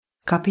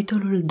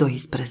Capitolul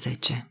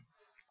 12.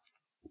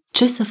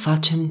 Ce să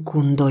facem cu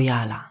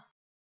îndoiala?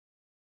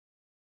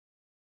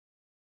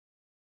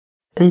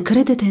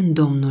 Încrede-te în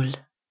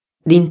Domnul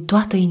din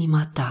toată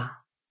inima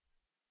ta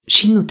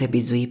și nu te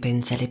bizui pe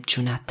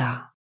înțelepciunea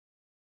ta.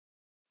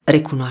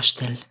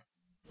 Recunoaște-L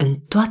în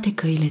toate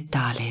căile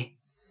tale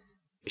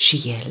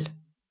și El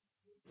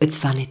îți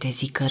va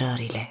netezi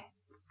cărările.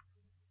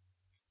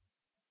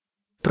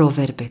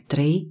 Proverbe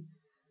 3,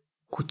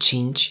 cu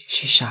 5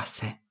 și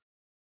 6.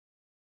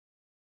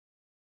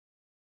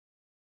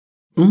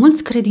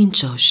 Mulți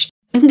credincioși,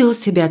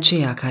 îndeosebi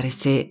aceia care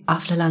se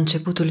află la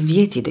începutul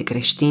vieții de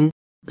creștin,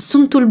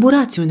 sunt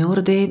tulburați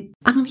uneori de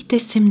anumite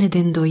semne de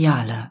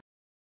îndoială.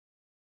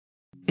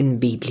 În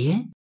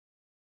Biblie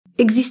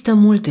există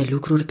multe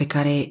lucruri pe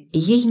care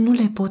ei nu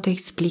le pot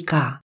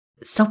explica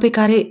sau pe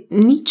care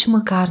nici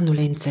măcar nu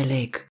le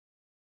înțeleg,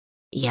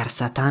 iar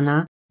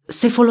Satana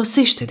se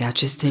folosește de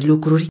aceste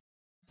lucruri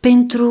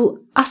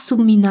pentru a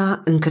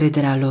submina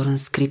încrederea lor în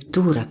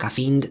Scriptură ca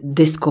fiind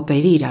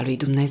descoperirea lui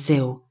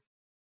Dumnezeu.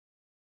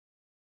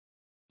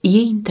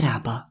 Ei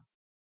întreabă: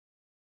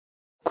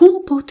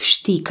 cum pot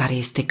ști care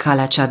este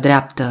calea cea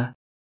dreaptă?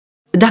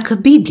 Dacă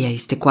Biblia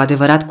este cu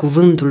adevărat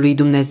cuvântul lui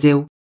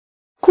Dumnezeu,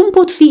 cum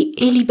pot fi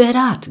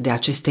eliberat de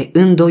aceste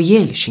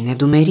îndoieli și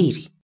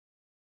nedumeriri?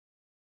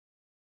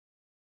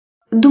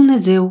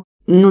 Dumnezeu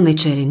nu ne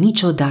cere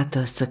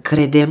niciodată să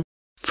credem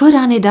fără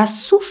a ne da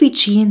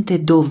suficiente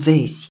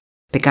dovezi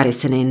pe care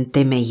să ne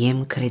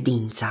întemeiem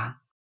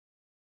credința.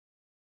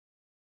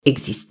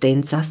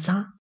 Existența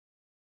sa,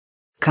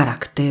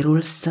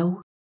 caracterul său,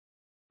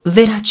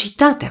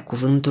 veracitatea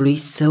cuvântului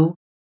său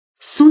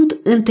sunt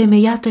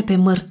întemeiate pe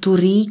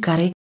mărturii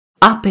care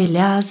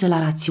apelează la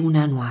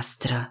rațiunea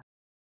noastră,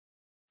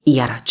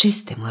 iar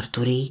aceste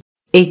mărturii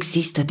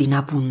există din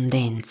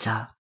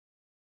abundență.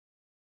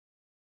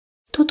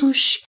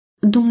 Totuși,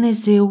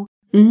 Dumnezeu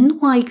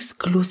nu a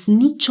exclus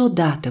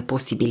niciodată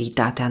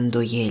posibilitatea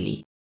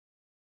îndoielii.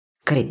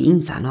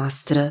 Credința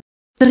noastră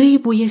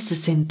trebuie să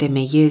se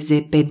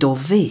întemeieze pe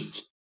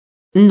dovezi,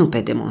 nu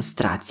pe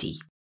demonstrații.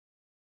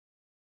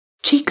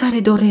 Cei care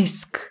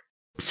doresc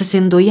să se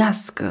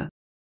îndoiască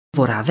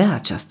vor avea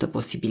această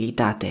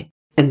posibilitate,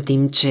 în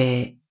timp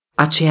ce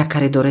aceia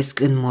care doresc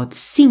în mod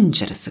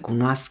sincer să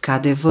cunoască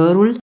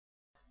adevărul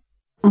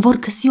vor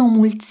găsi o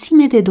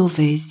mulțime de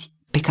dovezi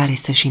pe care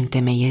să-și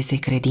întemeieze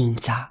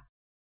credința.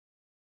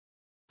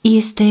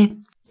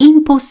 Este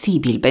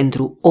imposibil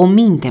pentru o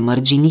minte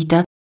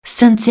mărginită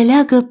să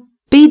înțeleagă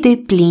pe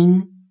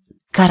deplin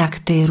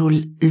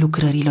caracterul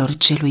lucrărilor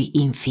celui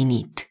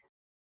infinit.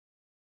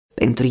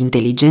 Pentru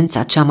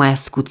inteligența cea mai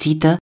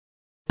ascuțită,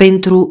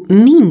 pentru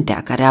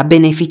mintea care a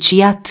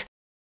beneficiat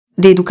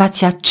de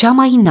educația cea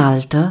mai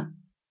înaltă,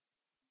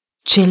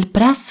 cel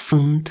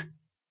preasfânt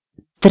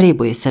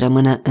trebuie să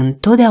rămână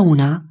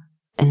întotdeauna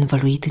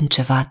învăluit în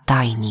ceva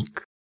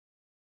tainic.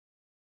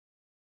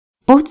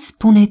 Poți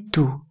spune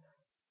tu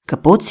că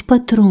poți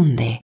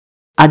pătrunde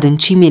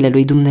adâncimile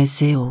lui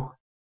Dumnezeu,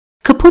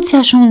 că poți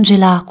ajunge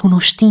la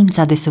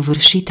cunoștința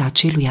desăvârșită a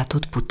celui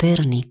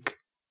atotputernic?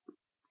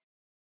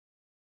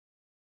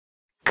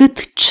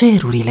 Cât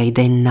cerurile-i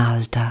de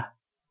înaltă,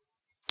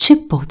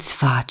 ce poți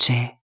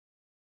face?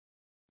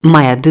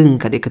 Mai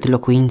adâncă decât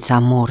locuința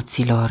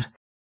morților,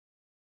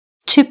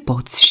 ce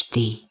poți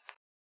ști?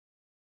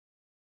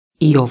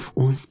 Iov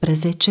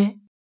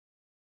 11,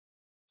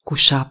 cu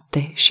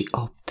 7 și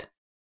 8.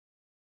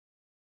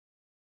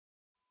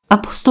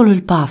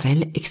 Apostolul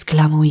Pavel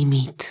exclamă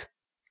uimit: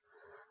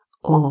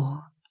 o,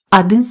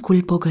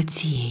 adâncul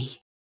bogăției,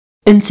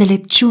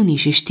 înțelepciunii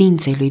și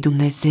științei lui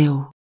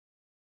Dumnezeu!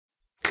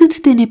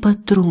 Cât de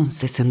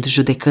nepătrunse sunt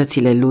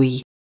judecățile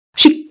lui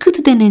și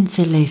cât de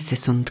neînțelese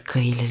sunt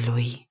căile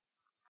lui!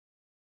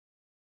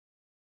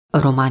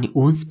 Romani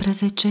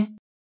 11,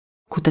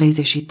 cu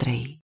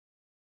 33.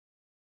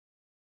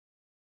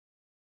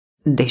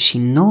 Deși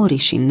norii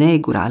și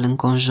negura îl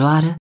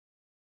înconjoară,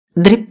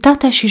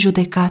 dreptatea și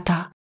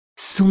judecata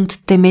sunt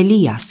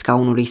temelia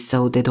scaunului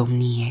său de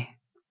domnie.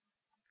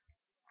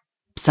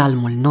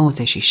 Psalmul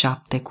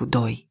 97, cu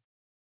 2.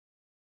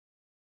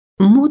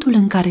 Modul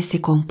în care se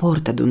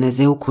comportă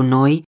Dumnezeu cu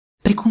noi,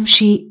 precum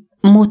și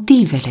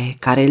motivele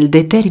care îl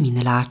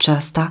determină la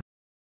aceasta,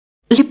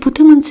 le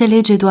putem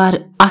înțelege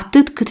doar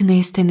atât cât ne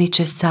este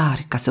necesar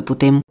ca să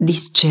putem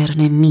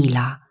discerne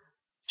mila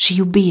și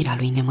iubirea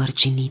lui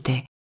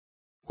nemărginite,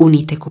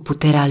 unite cu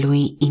puterea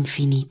lui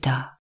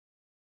infinită.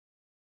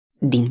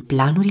 Din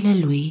planurile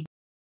lui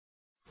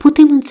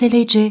putem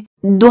înțelege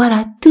doar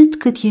atât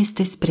cât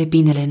este spre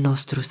binele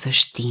nostru să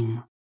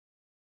știm.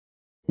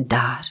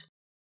 Dar,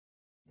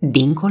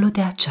 dincolo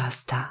de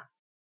aceasta,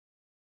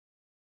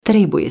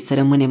 trebuie să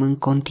rămânem în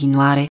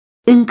continuare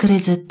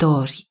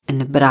încrezători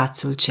în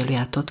brațul celui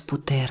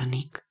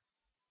atotputernic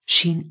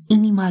și în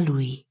inima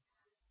lui,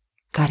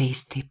 care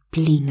este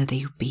plină de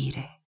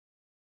iubire.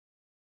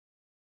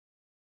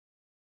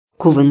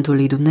 Cuvântul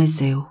lui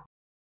Dumnezeu,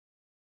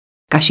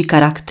 ca și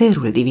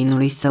caracterul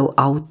divinului său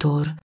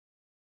autor,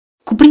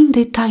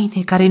 cuprinde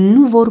taine care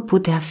nu vor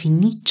putea fi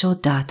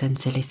niciodată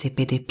înțelese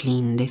pe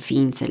deplin de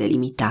ființele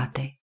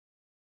limitate.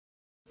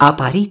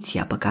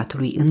 Apariția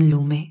păcatului în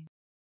lume,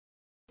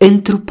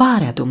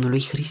 întruparea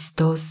Domnului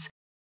Hristos,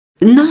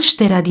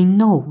 nașterea din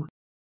nou,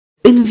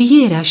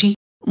 învierea și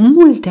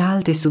multe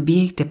alte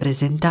subiecte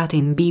prezentate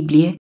în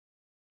Biblie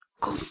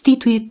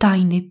constituie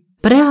taine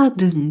prea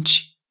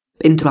adânci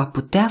pentru a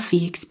putea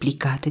fi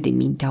explicate de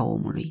mintea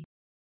omului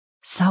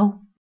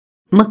sau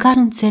măcar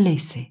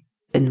înțelese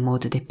în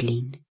mod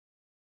deplin.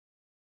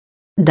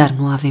 Dar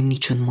nu avem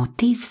niciun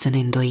motiv să ne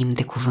îndoim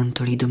de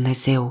cuvântul lui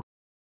Dumnezeu,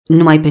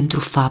 numai pentru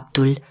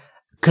faptul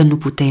că nu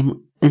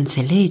putem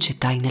înțelege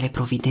tainele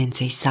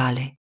providenței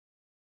sale.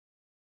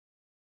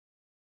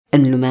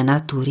 În lumea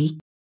naturii,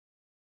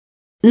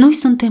 noi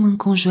suntem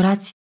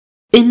înconjurați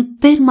în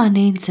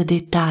permanență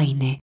de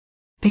taine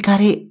pe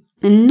care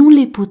nu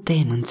le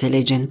putem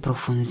înțelege în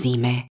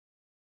profunzime.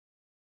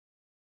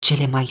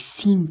 Cele mai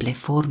simple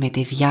forme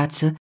de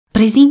viață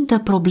prezintă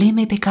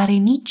probleme pe care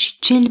nici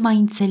cel mai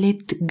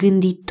înțelept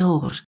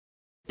gânditor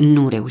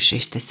nu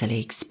reușește să le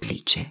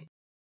explice.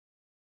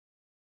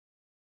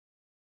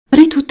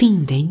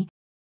 Pretutindeni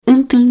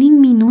întâlnim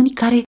minuni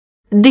care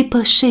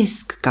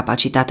depășesc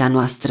capacitatea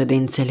noastră de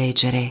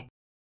înțelegere.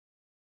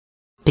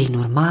 Prin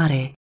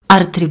urmare,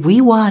 ar trebui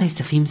oare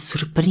să fim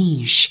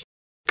surprinși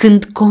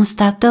când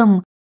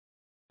constatăm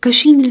că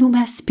și în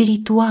lumea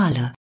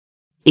spirituală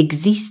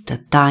există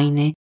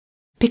taine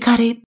pe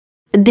care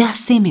de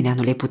asemenea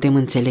nu le putem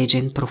înțelege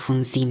în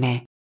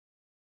profunzime.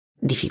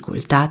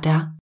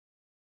 Dificultatea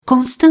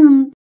constă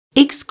în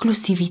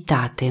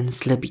exclusivitate, în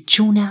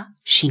slăbiciunea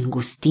și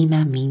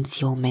îngustimea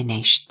minții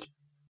omenești.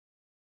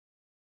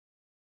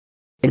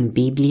 În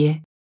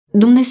Biblie,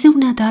 Dumnezeu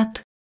ne-a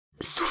dat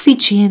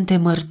suficiente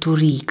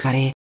mărturii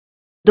care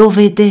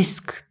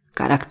dovedesc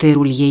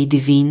caracterul ei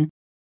divin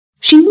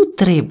și nu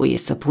trebuie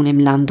să punem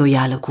la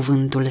îndoială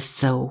cuvântul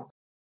său,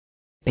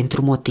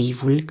 pentru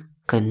motivul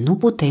că nu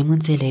putem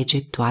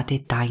înțelege toate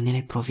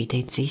tainele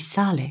providenței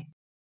sale.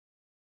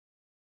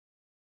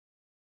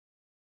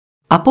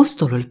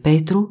 Apostolul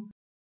Petru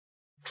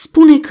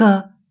spune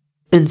că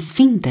în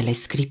Sfintele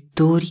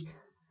Scripturi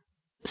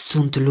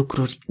sunt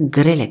lucruri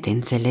grele de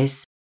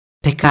înțeles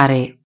pe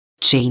care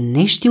cei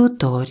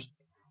neștiutori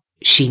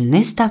și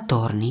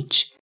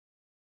nestatornici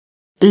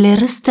le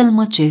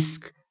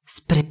răstălmăcesc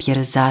spre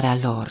pierzarea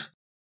lor.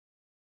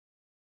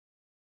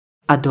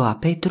 A doua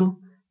Petru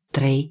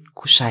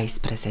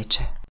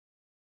 3:16.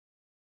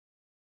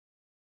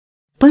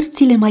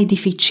 Părțile mai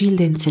dificil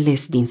de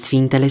înțeles din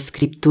Sfintele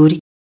Scripturi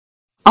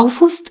au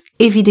fost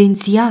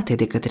evidențiate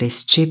de către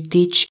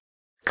sceptici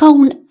ca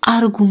un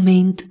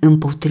argument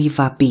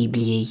împotriva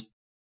Bibliei.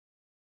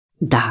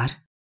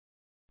 Dar,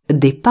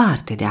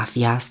 departe de a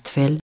fi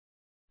astfel,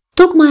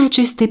 tocmai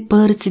aceste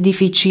părți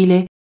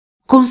dificile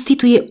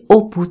constituie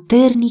o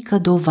puternică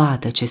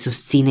dovadă ce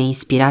susține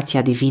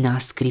inspirația divină a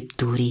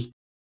Scripturii.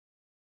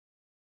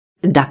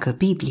 Dacă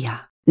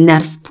Biblia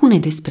ne-ar spune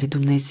despre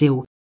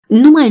Dumnezeu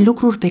numai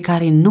lucruri pe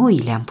care noi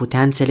le-am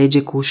putea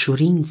înțelege cu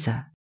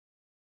ușurință,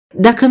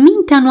 dacă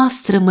mintea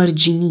noastră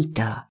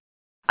mărginită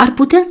ar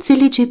putea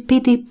înțelege pe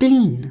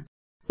deplin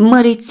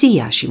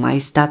măreția și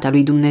maestatea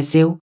lui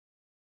Dumnezeu,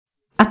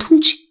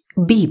 atunci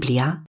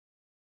Biblia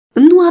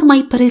nu ar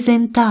mai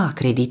prezenta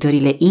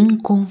acreditările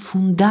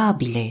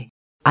inconfundabile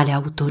ale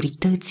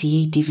autorității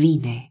ei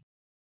divine.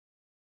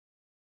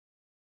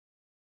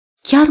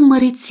 Chiar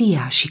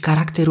măreția și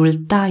caracterul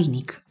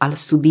tainic al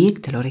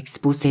subiectelor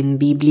expuse în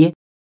Biblie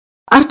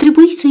ar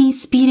trebui să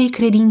inspire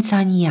credința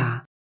în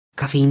ea,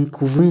 ca fiind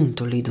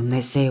cuvântul lui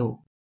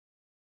Dumnezeu.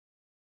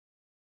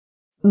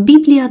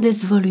 Biblia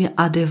dezvăluie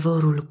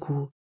adevărul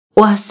cu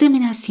o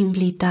asemenea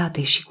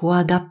simplitate și cu o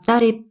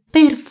adaptare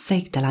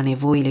perfectă la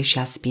nevoile și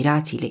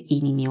aspirațiile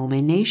inimii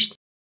omenești,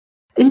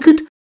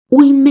 încât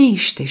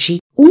uimește și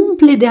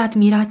umple de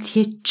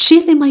admirație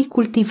cele mai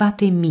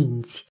cultivate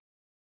minți,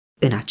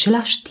 în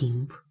același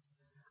timp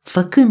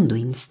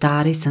făcându-i în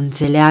stare să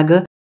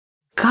înțeleagă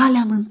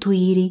calea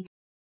mântuirii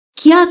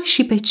chiar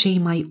și pe cei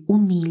mai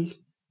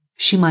umili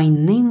și mai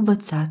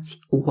neînvățați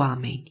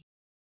oameni.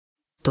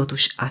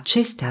 Totuși,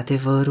 aceste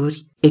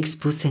adevăruri,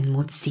 expuse în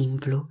mod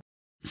simplu,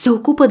 se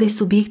ocupă de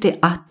subiecte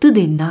atât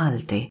de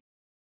înalte,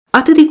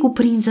 atât de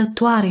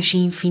cuprinzătoare și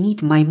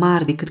infinit mai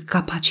mari decât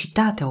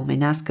capacitatea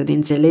omenească de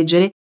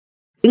înțelegere,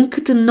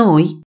 încât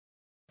noi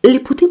le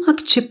putem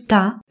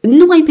accepta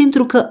numai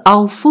pentru că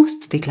au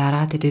fost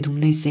declarate de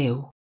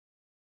Dumnezeu.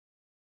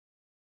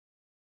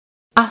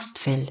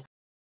 Astfel,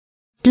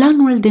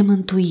 planul de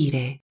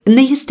mântuire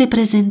ne este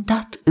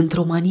prezentat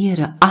într-o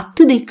manieră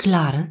atât de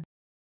clară,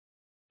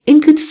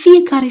 încât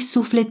fiecare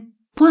suflet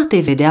poate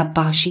vedea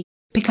pașii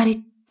pe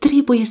care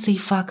trebuie să-i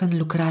facă în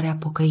lucrarea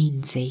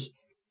pocăinței,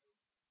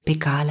 pe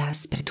calea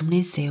spre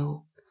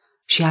Dumnezeu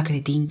și a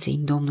credinței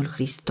în Domnul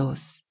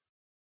Hristos,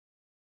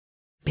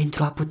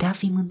 pentru a putea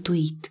fi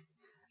mântuit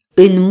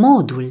în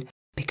modul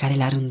pe care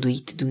l-a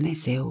rânduit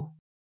Dumnezeu.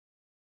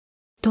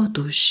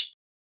 Totuși,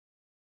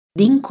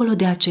 dincolo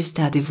de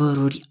aceste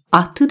adevăruri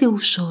atât de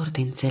ușor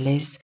de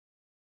înțeles,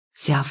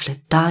 se află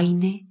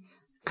taine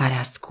care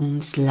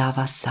ascund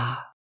slava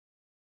sa.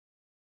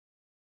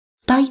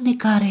 Taine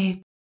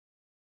care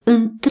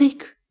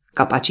întrec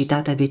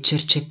capacitatea de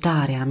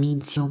cercetare a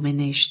minții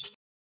omenești,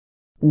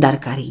 dar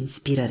care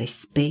inspiră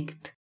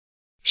respect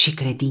și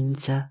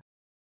credință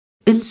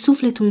în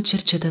sufletul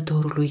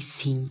cercetătorului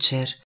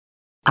sincer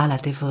al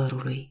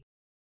adevărului.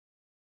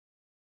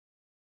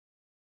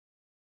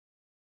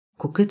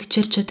 Cu cât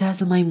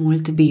cercetează mai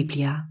mult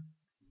Biblia,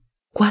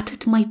 cu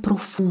atât mai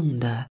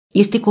profundă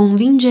este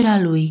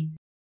convingerea lui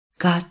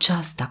că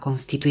aceasta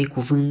constituie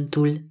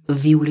cuvântul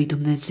viului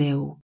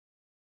Dumnezeu,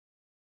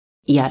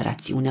 iar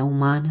rațiunea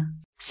umană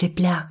se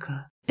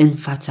pleacă în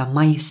fața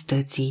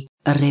maiestății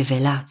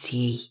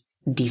revelației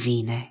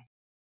divine.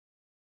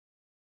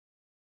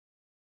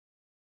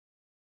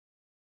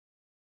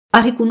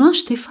 A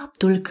recunoaște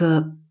faptul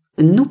că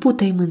nu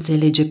putem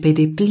înțelege pe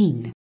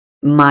deplin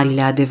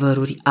marile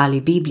adevăruri ale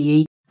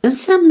Bibliei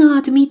înseamnă a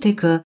admite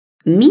că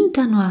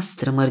mintea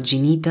noastră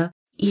mărginită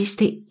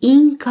este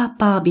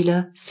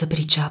incapabilă să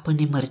priceapă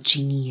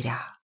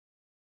nemărginirea,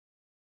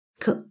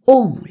 că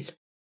omul,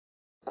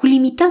 cu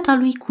limitata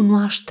lui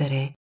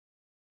cunoaștere,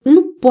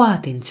 nu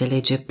poate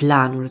înțelege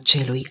planul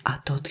celui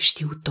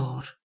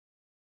atotștiutor.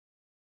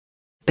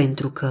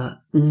 Pentru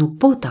că nu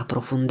pot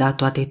aprofunda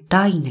toate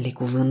tainele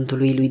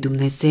cuvântului lui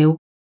Dumnezeu,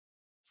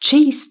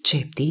 cei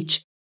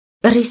sceptici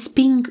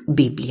resping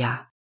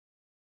Biblia.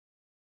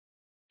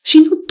 Și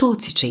nu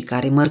toți cei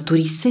care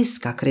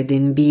mărturisesc a crede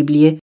în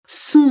Biblie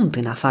sunt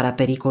în afara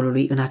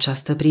pericolului în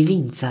această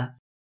privință.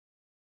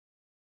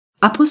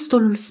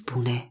 Apostolul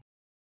spune: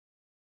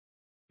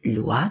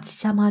 luați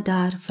seama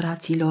dar,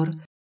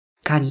 fraților,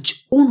 ca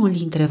nici unul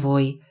dintre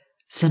voi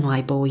să nu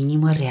aibă o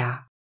inimă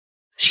rea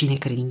și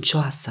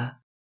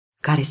necredincioasă,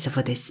 care să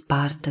vă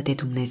despartă de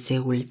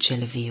Dumnezeul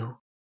cel viu.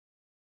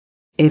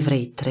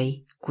 Evrei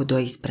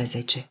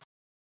 3:12.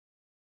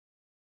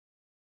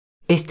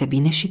 Este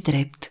bine și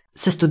drept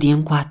să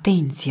studiem cu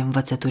atenție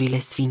învățăturile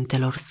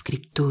Sfintelor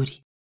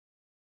Scripturi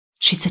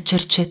și să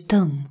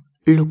cercetăm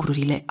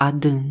lucrurile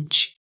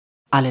adânci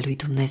ale lui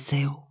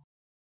Dumnezeu.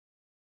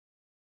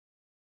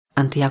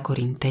 1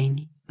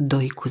 Corinteni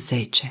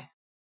 2:10.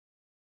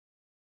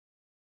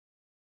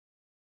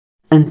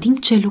 În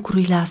timp ce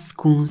lucrurile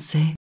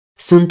ascunse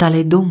sunt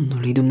ale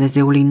Domnului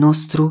Dumnezeului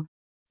nostru,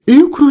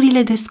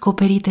 lucrurile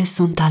descoperite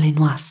sunt ale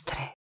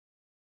noastre.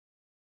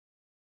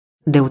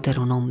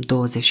 Deuteronom 29:29.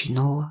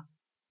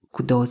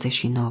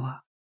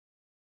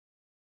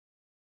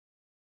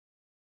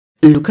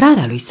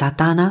 Lucrarea lui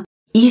Satana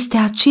este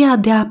aceea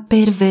de a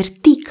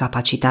perverti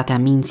capacitatea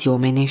minții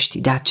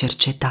omenești de a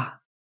cerceta.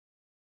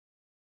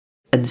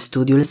 În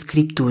studiul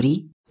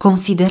Scripturii,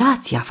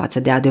 considerația față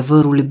de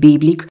adevărul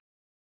biblic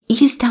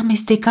este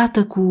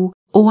amestecată cu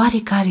o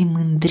oarecare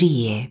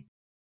mândrie,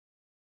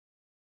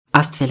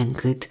 astfel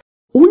încât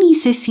unii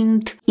se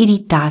simt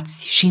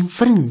iritați și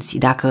înfrânți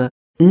dacă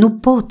nu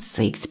pot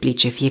să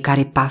explice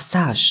fiecare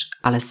pasaj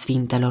al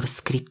Sfintelor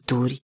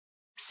Scripturi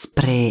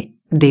spre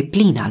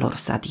deplina lor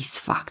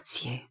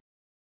satisfacție.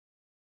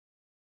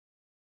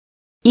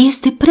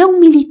 Este prea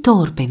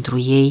umilitor pentru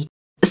ei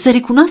să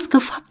recunoască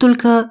faptul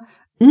că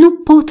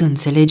nu pot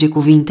înțelege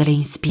cuvintele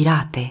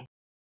inspirate.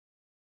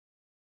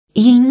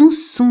 Ei nu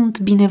sunt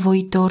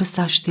binevoitori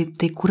să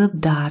aștepte cu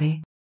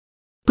răbdare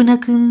până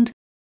când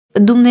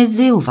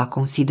Dumnezeu va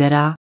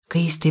considera că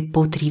este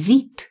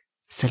potrivit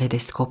să le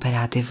descopere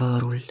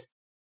adevărul.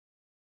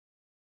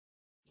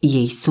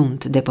 Ei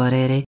sunt de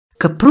părere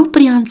că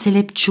propria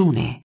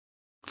înțelepciune,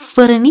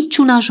 fără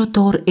niciun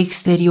ajutor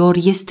exterior,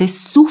 este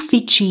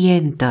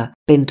suficientă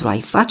pentru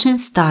a-i face în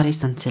stare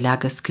să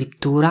înțeleagă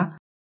Scriptura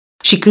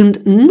și când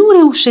nu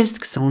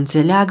reușesc să o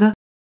înțeleagă,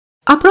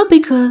 aproape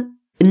că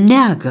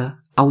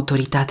neagă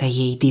autoritatea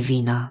ei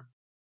divină.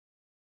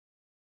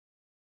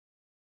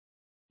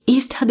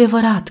 Este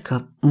adevărat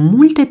că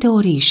multe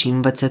teorii și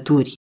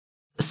învățături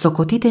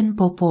socotite în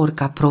popor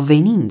ca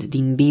provenind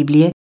din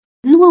Biblie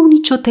nu au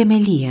nicio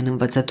temelie în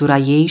învățătura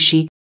ei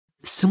și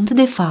sunt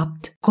de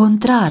fapt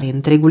contrare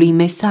întregului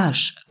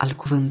mesaj al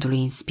cuvântului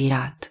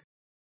inspirat.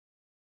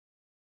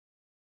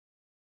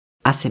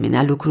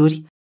 Asemenea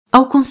lucruri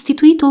au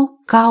constituit o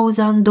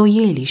cauză a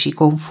îndoielii și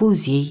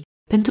confuziei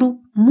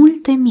pentru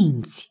multe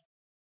minți.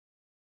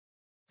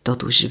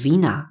 Totuși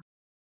vina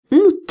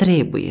nu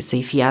trebuie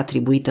să-i fie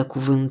atribuită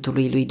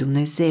cuvântului lui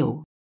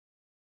Dumnezeu,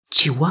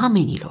 ci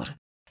oamenilor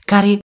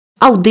care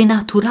au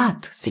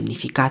denaturat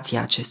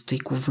semnificația acestui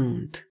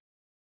cuvânt.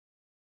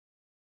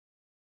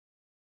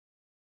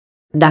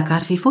 Dacă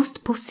ar fi fost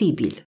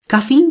posibil ca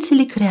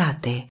ființele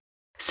create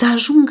să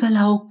ajungă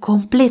la o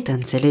completă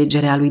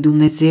înțelegere a lui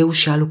Dumnezeu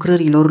și a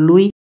lucrărilor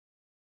lui,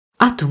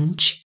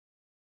 atunci,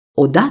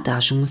 odată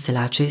ajunse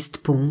la acest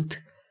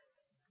punct,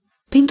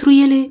 pentru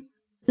ele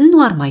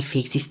nu ar mai fi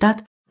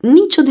existat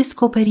nicio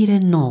descoperire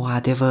nouă a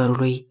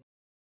adevărului,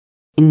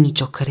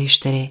 nicio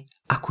creștere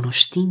a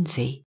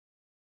cunoștinței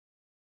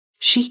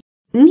și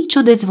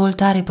nicio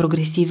dezvoltare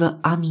progresivă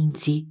a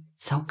minții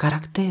sau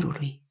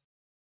caracterului.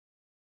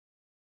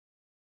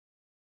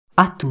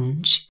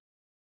 Atunci,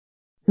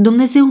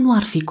 Dumnezeu nu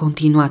ar fi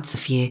continuat să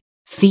fie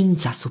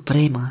ființa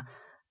supremă,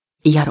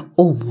 iar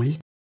omul,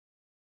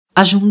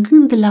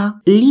 ajungând la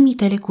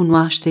limitele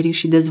cunoașterii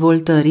și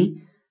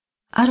dezvoltării,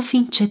 ar fi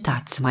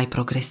încetat să mai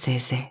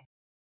progreseze.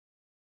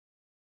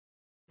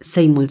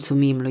 Să-i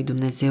mulțumim lui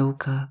Dumnezeu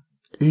că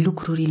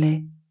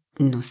lucrurile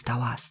nu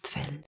stau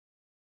astfel.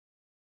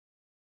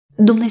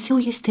 Dumnezeu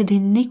este de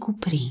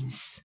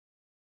necuprins.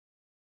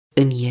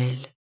 În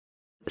El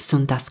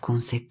sunt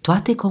ascunse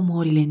toate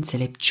comorile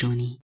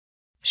înțelepciunii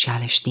și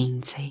ale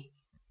științei.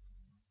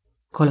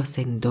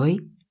 Coloseni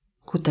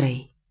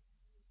 2:3.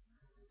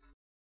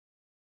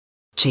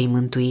 Cei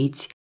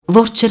mântuiți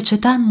vor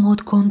cerceta în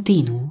mod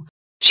continuu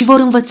și vor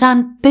învăța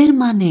în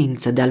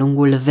permanență de-a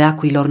lungul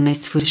veacurilor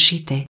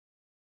nesfârșite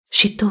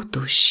și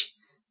totuși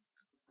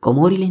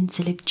comorile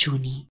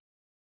înțelepciunii,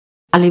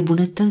 ale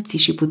bunătății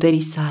și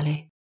puterii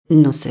sale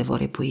nu se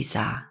vor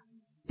epuiza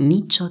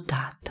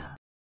niciodată.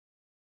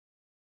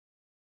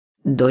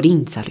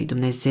 Dorința lui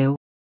Dumnezeu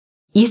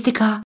este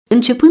ca,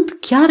 începând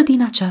chiar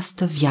din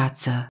această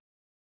viață,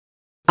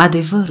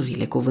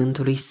 adevărurile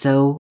cuvântului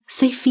Său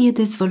să-i fie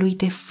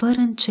dezvăluite fără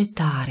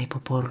încetare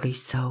poporului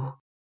Său.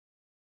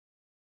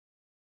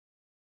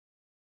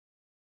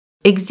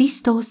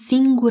 Există o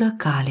singură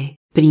cale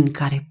prin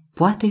care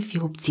poate fi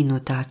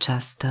obținută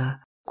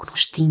această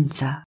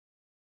cunoștință.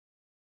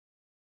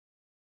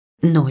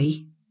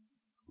 Noi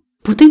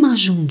putem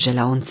ajunge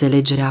la o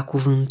înțelegere a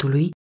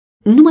cuvântului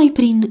numai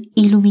prin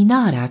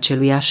iluminarea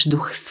aceluiași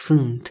Duh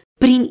Sfânt,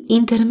 prin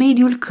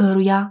intermediul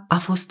căruia a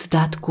fost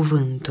dat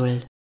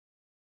cuvântul.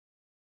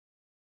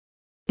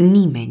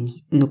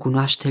 Nimeni nu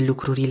cunoaște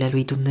lucrurile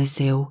lui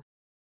Dumnezeu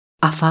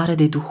afară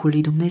de Duhul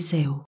lui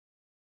Dumnezeu,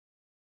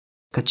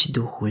 căci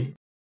Duhul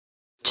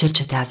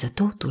cercetează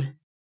totul,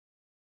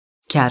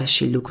 chiar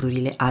și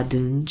lucrurile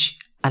adânci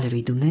ale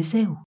lui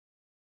Dumnezeu.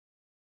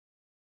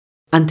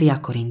 1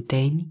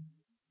 Corinteni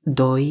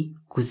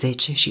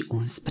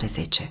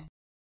 2:10-11.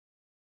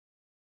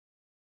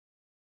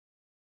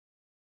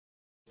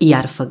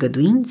 Iar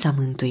făgăduința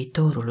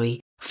Mântuitorului,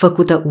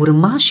 făcută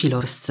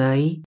urmașilor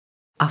săi,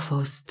 a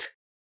fost: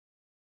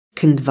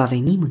 când va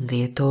veni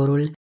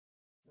Mângâietorul,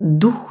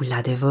 Duhul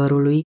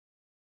adevărului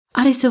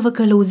are să vă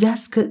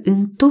călăuzească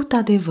în tot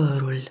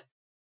adevărul,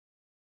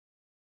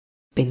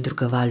 pentru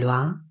că va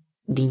lua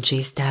din ce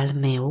este al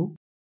meu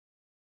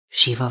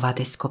și vă va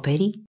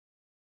descoperi.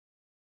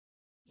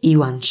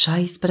 Ioan 16:13-14.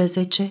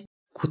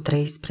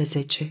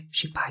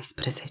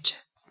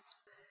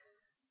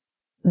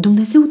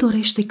 Dumnezeu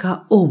dorește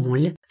ca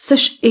omul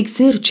să-și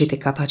exercite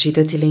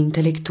capacitățile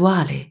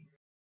intelectuale,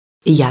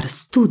 iar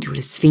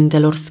studiul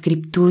Sfintelor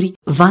Scripturi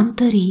va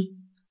întări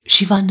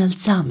și va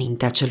înălța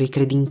mintea celui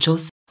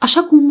credincios,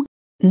 așa cum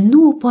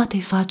nu o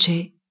poate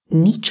face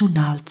niciun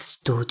alt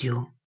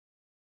studiu.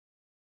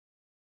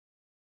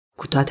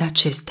 Cu toate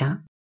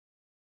acestea,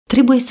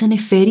 trebuie să ne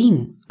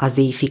ferim a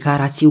zeifica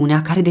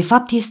rațiunea care de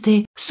fapt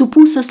este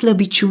supusă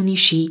slăbiciunii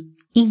și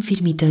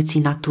infirmității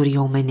naturii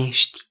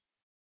omenești.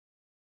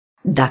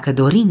 Dacă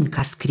dorim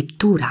ca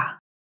Scriptura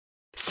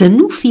să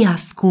nu fie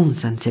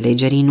ascunsă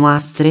înțelegerii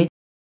noastre,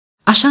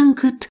 așa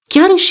încât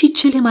chiar și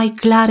cele mai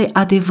clare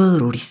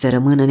adevăruri să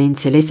rămână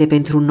neînțelese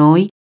pentru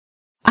noi,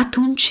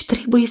 atunci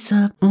trebuie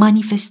să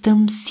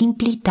manifestăm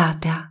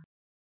simplitatea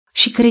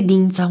și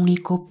credința unui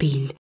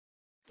copil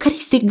care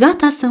este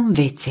gata să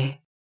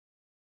învețe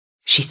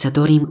și să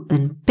dorim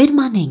în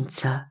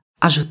permanență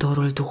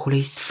ajutorul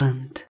Duhului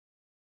Sfânt.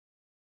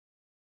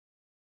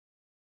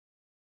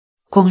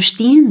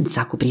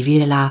 Conștiința cu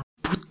privire la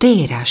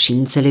puterea și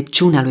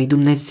înțelepciunea lui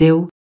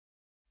Dumnezeu,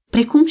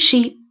 precum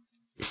și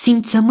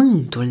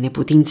simțământul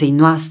neputinței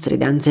noastre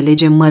de a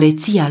înțelege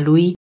măreția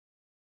Lui,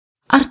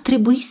 ar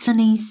trebui să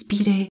ne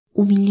inspire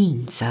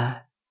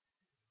umilință.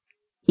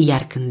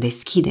 Iar când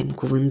deschidem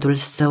cuvântul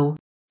Său,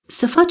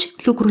 să facem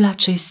lucrul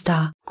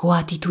acesta cu o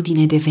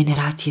atitudine de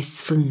venerație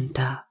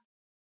sfântă,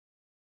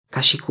 ca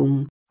și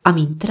cum am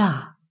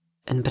intra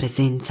în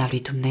prezența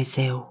lui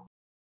Dumnezeu.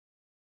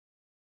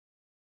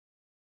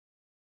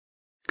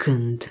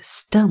 Când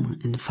stăm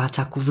în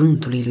fața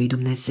cuvântului lui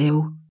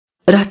Dumnezeu,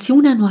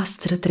 rațiunea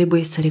noastră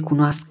trebuie să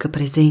recunoască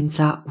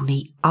prezența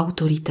unei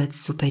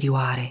autorități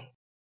superioare,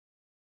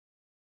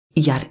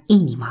 iar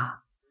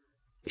inima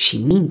și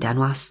mintea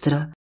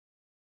noastră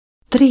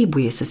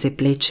trebuie să se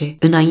plece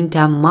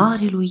înaintea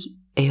marelui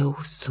Eu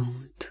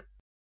Sunt.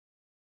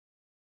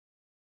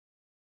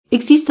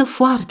 Există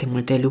foarte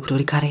multe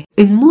lucruri care,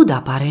 în mod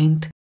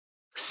aparent,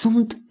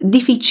 sunt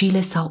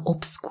dificile sau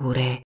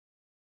obscure,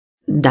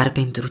 dar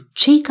pentru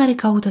cei care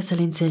caută să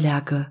le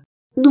înțeleagă,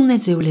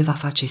 Dumnezeu le va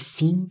face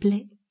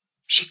simple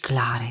și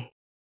clare.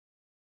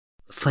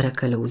 Fără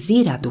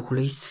călăuzirea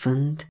Duhului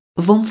Sfânt,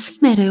 vom fi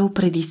mereu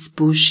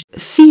predispuși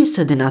fie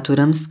să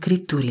denaturăm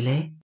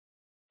Scripturile,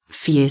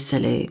 fie să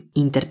le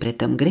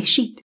interpretăm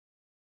greșit.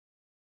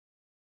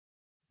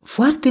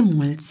 Foarte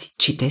mulți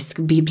citesc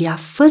Biblia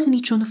fără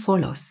niciun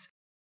folos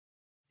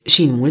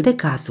și, în multe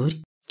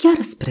cazuri,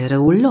 chiar spre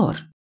răul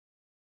lor.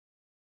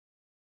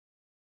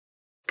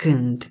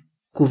 Când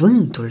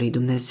cuvântul lui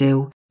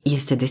Dumnezeu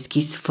este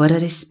deschis fără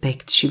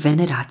respect și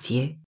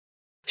venerație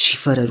și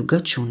fără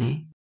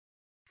rugăciune,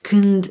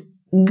 când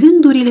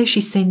gândurile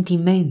și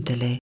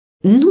sentimentele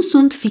nu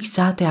sunt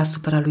fixate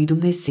asupra lui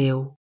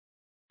Dumnezeu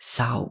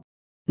sau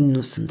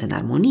nu sunt în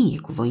armonie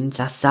cu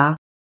voința sa,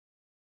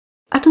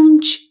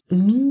 atunci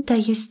mintea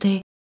este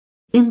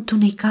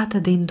întunecată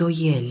de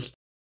îndoieli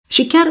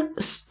și chiar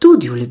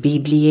studiul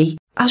Bibliei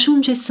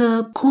ajunge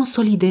să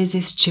consolideze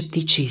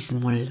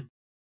scepticismul.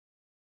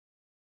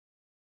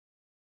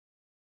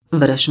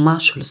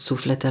 Vrăjmașul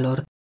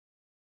sufletelor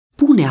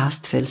pune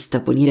astfel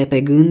stăpânire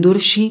pe gânduri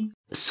și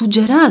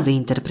sugerează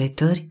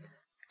interpretări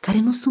care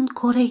nu sunt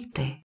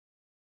corecte.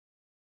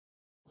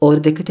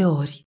 Ori de câte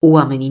ori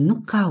oamenii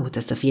nu caută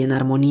să fie în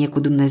armonie cu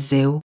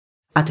Dumnezeu,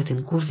 atât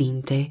în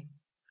cuvinte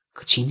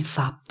cât și în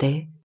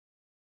fapte,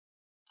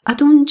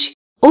 atunci,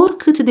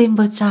 oricât de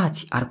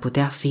învățați ar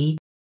putea fi,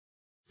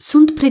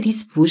 sunt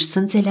predispuși să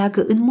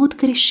înțeleagă în mod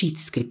greșit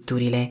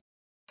Scripturile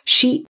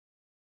și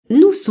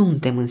nu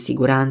suntem în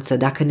siguranță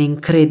dacă ne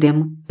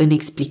încredem în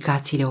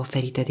explicațiile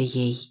oferite de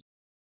ei.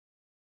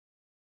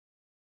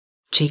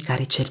 Cei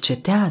care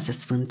cercetează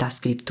Sfânta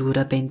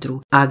Scriptură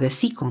pentru a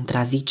găsi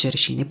contraziceri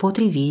și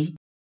nepotriviri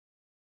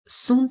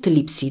sunt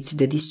lipsiți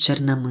de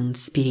discernământ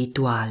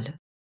spiritual.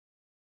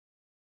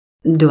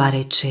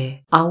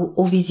 Deoarece au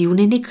o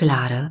viziune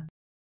neclară,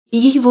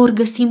 ei vor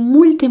găsi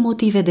multe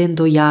motive de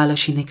îndoială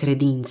și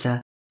necredință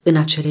în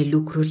acele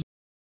lucruri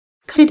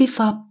care de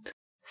fapt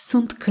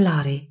sunt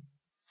clare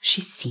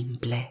și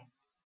simple.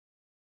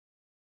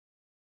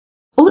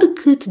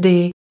 Oricât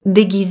de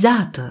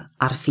deghizată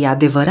ar fi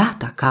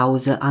adevărata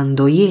cauză a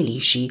îndoielii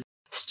și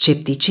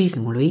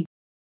scepticismului,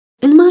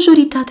 în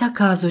majoritatea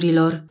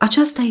cazurilor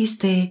aceasta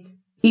este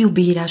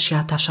iubirea și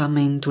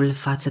atașamentul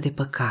față de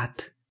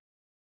păcat.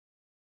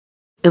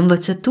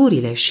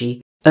 Învățăturile și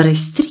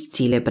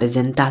restricțiile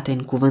prezentate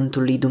în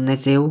cuvântul lui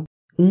Dumnezeu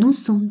nu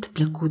sunt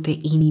plăcute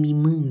inimii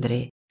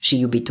mândre și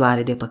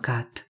iubitoare de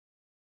păcat.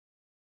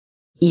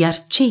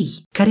 Iar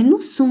cei care nu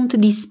sunt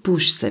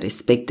dispuși să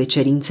respecte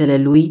cerințele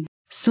lui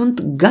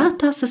sunt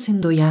gata să se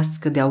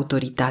îndoiască de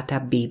autoritatea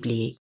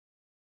Bibliei.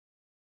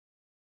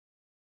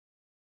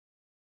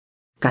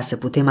 Ca să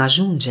putem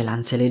ajunge la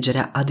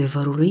înțelegerea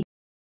adevărului,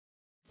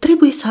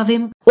 trebuie să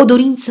avem o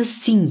dorință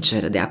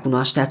sinceră de a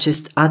cunoaște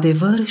acest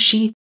adevăr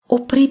și o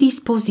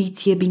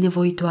predispoziție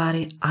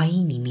binevoitoare a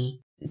inimii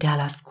de a-l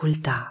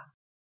asculta.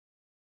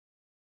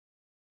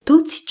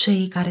 Toți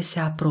cei care se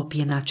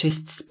apropie în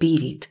acest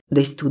spirit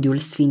de studiul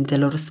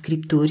Sfintelor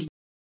Scripturi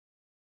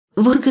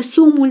vor găsi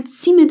o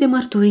mulțime de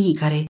mărturii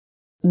care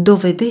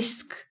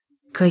dovedesc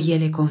că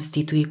ele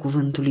constituie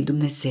cuvântul lui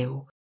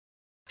Dumnezeu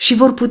și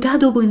vor putea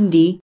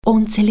dobândi o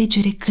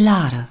înțelegere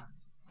clară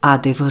a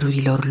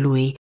adevărurilor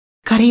lui,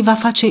 care îi va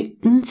face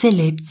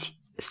înțelepți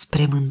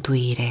spre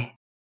mântuire.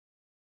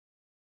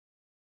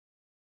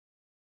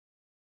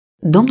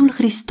 Domnul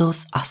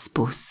Hristos a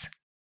spus: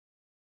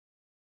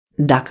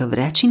 dacă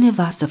vrea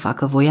cineva să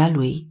facă voia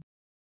lui,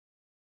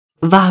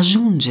 va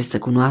ajunge să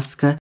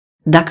cunoască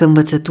dacă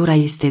învățătura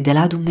este de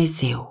la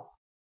Dumnezeu.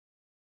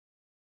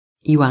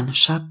 Ioan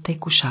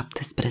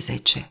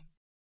 7:17.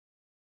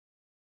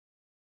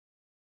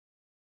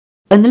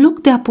 În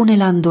loc de a pune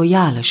la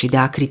îndoială și de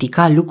a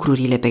critica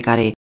lucrurile pe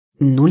care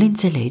nu le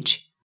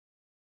înțelegi,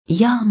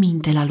 ia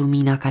aminte la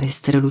lumina care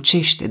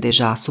strălucește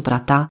deja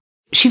asupra ta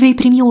și vei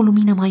primi o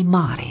lumină mai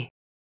mare.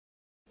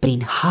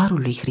 Prin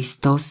harul lui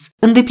Hristos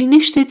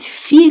îndeplinește-ți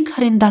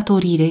fiecare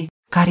îndatorire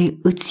care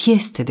îți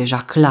este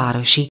deja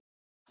clară și,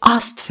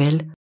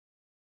 astfel,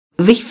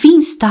 vei fi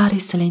în stare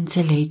să le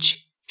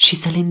înțelegi și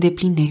să le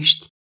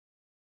îndeplinești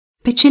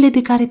pe cele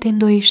de care te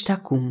îndoiești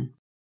acum.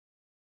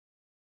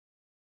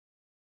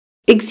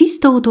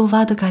 Există o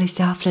dovadă care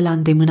se află la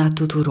îndemâna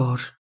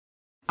tuturor,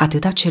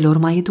 atât a celor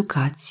mai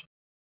educați,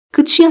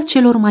 cât și a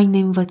celor mai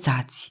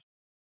neînvățați,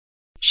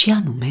 și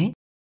anume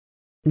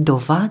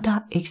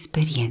dovada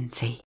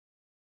experienței.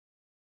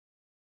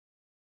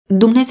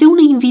 Dumnezeu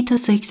ne invită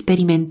să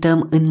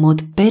experimentăm în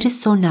mod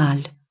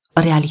personal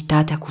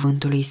realitatea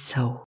cuvântului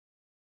Său,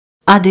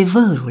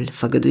 adevărul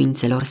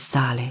făgăduințelor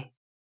sale.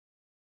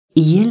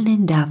 El ne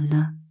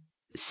îndeamnă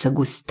să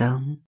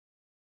gustăm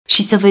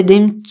și să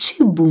vedem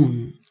ce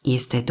bun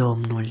este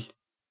Domnul.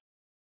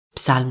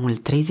 Psalmul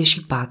 34:8.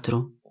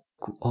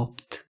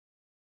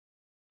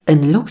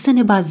 În loc să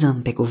ne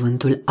bazăm pe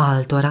cuvântul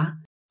altora,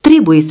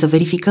 trebuie să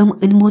verificăm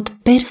în mod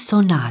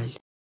personal.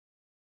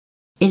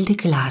 El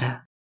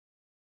declară: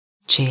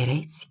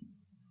 cereți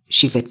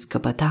și veți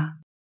căpăta.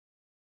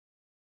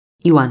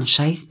 Ioan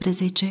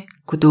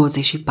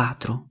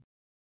 16:24.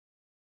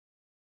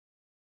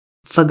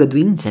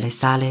 Făgăduințele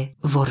sale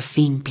vor fi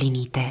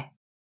împlinite.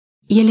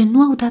 Ele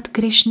nu au dat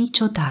greș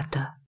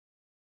niciodată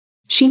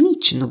și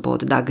nici nu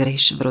pot da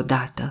greș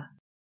vreodată.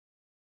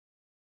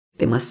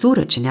 Pe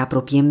măsură ce ne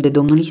apropiem de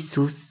Domnul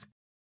Isus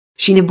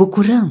și ne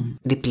bucurăm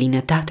de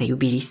plinătatea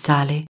iubirii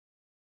sale,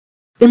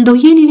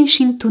 îndoielile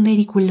și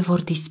întunericul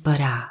vor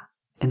dispărea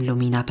în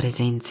lumina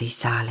prezenței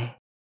sale.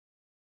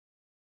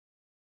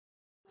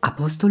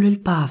 Apostolul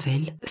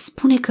Pavel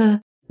spune că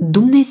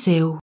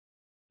Dumnezeu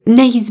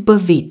ne-a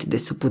izbăvit de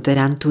sub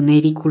puterea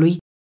întunericului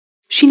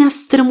și ne-a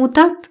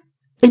strămutat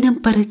în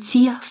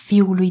împărăția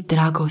Fiului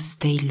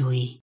dragostei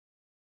Lui.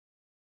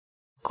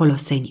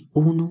 Coloseni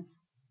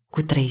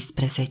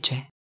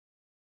 1:13.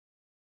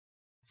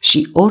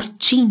 Și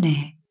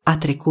oricine a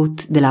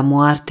trecut de la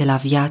moarte la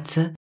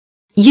viață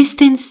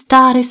este în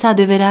stare să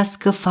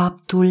adeverească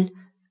faptul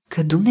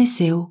că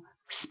Dumnezeu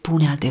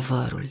spune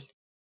adevărul.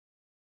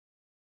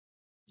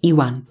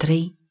 Ioan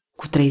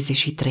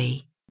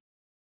 3:33.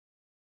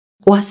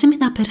 O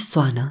asemenea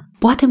persoană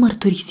poate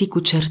mărturisi cu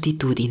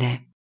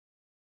certitudine: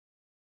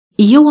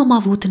 eu am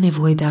avut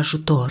nevoie de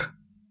ajutor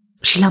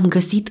și l-am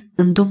găsit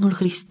în Domnul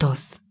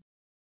Hristos.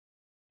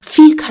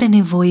 Fiecare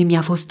nevoie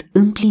mi-a fost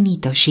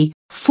împlinită și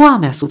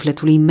foamea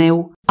sufletului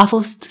meu a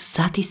fost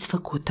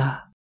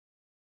satisfăcută.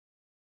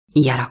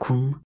 Iar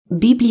acum,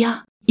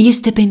 Biblia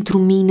este pentru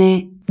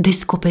mine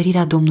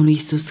descoperirea Domnului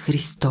Iisus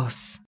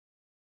Hristos.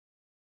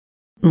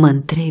 Mă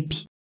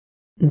întrebi,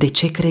 de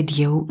ce cred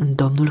eu în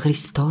Domnul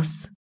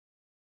Hristos?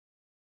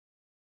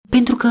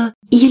 Pentru că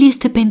El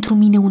este pentru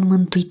mine un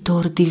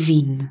mântuitor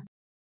divin.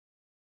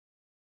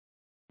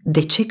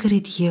 De ce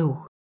cred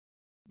eu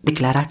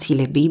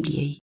declarațiile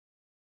Bibliei?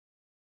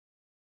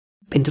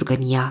 Pentru că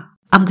în ea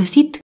am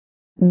găsit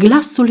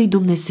glasul lui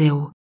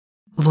Dumnezeu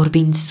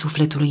vorbind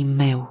sufletului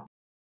meu.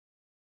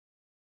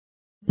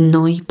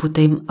 Noi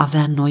putem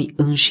avea noi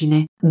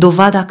înșine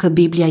dovada că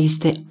Biblia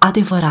este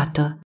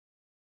adevărată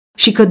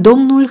și că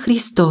Domnul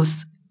Hristos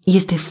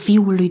este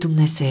Fiul lui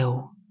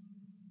Dumnezeu.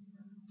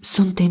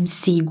 Suntem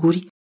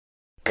siguri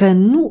că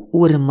nu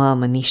urmăm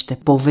niște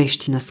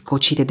povești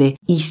născocite de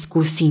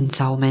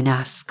iscusința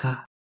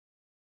omenească.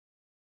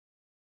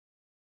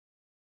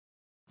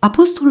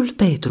 Apostolul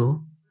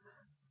Petru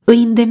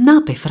îi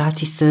îndemna pe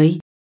frații săi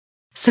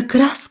să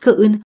crească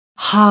în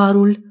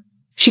harul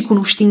și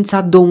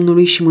cunoștința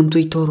Domnului și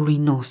Mântuitorului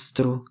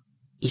nostru,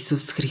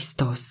 Iisus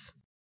Hristos.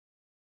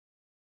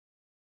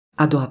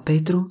 A doua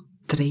Petru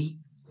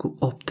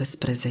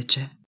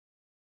 3:18.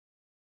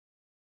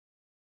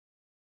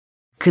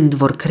 Când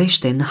vor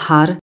crește în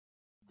har,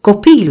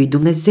 copiii lui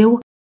Dumnezeu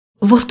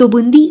vor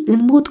dobândi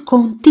în mod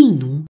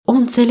continuu o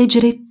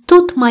înțelegere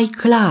tot mai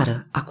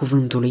clară a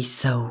cuvântului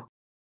său.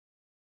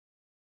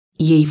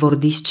 Ei vor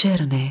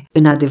discerne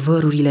în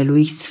adevărurile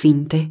lui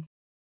sfinte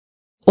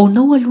o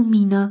nouă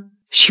lumină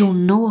și o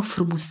nouă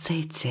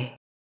frumusețe.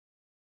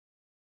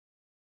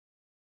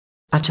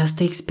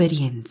 Această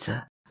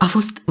experiență a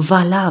fost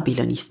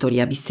valabilă în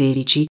istoria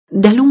bisericii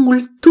de-a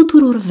lungul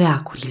tuturor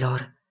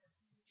veacurilor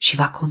și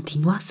va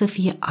continua să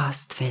fie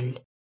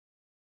astfel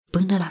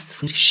până la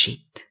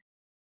sfârșit.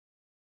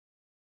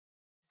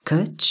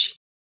 Căci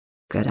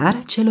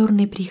cărarea celor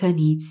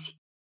neprihăniți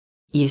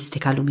este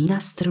ca lumina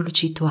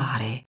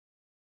strălucitoare,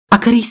 a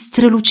cărei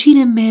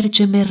strălucire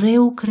merge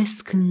mereu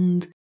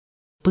crescând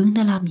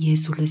până la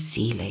miezul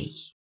zilei.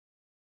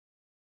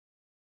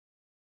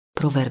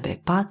 Proverbe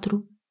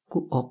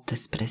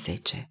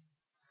 4:18.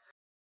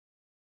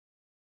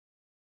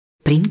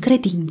 Prin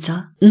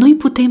credință, noi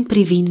putem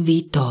privi în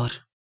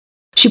viitor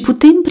și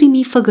putem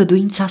primi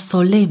făgăduința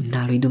solemnă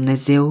a lui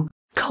Dumnezeu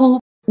ca o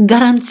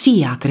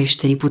garanție a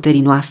creșterii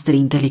puterii noastre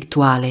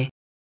intelectuale,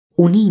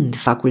 unind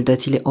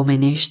facultățile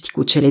omenești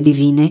cu cele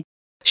divine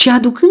și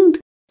aducând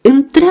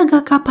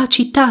întreaga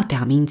capacitate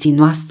a minții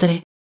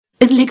noastre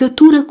în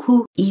legătură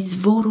cu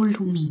izvorul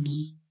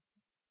luminii.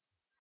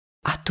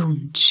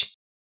 Atunci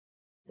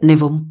ne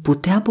vom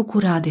putea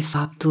bucura de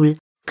faptul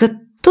că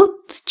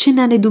tot ce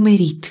ne-a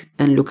nedumerit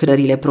în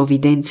lucrările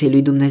providenței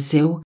lui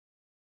Dumnezeu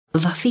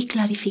va fi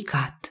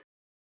clarificat,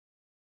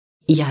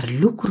 iar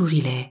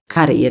lucrurile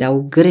care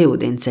erau greu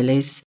de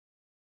înțeles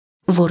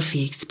vor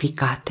fi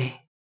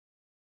explicate.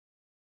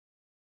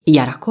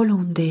 Iar acolo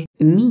unde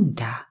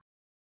mintea,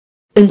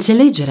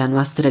 înțelegerea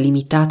noastră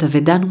limitată,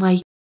 vedea numai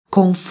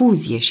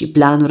confuzie și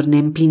planuri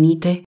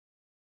neîmplinite,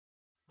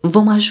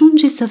 vom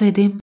ajunge să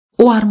vedem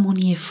o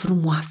armonie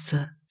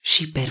frumoasă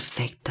și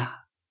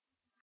perfectă.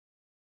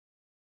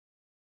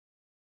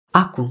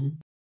 Acum,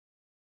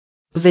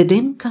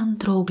 vedem ca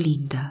într-o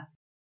oglindă,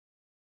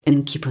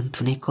 în chip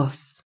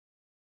întunecos.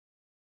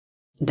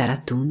 Dar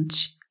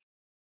atunci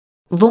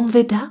vom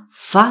vedea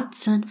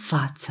față în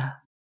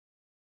față.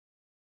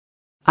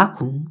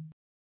 Acum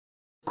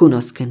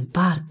cunosc în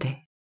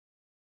parte,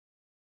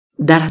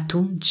 dar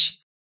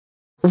atunci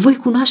voi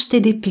cunoaște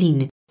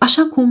deplin,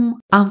 așa cum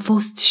am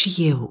fost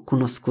și eu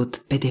cunoscut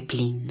pe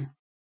deplin.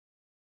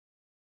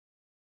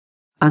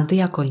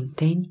 1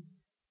 Corinteni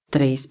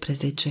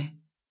 13:12.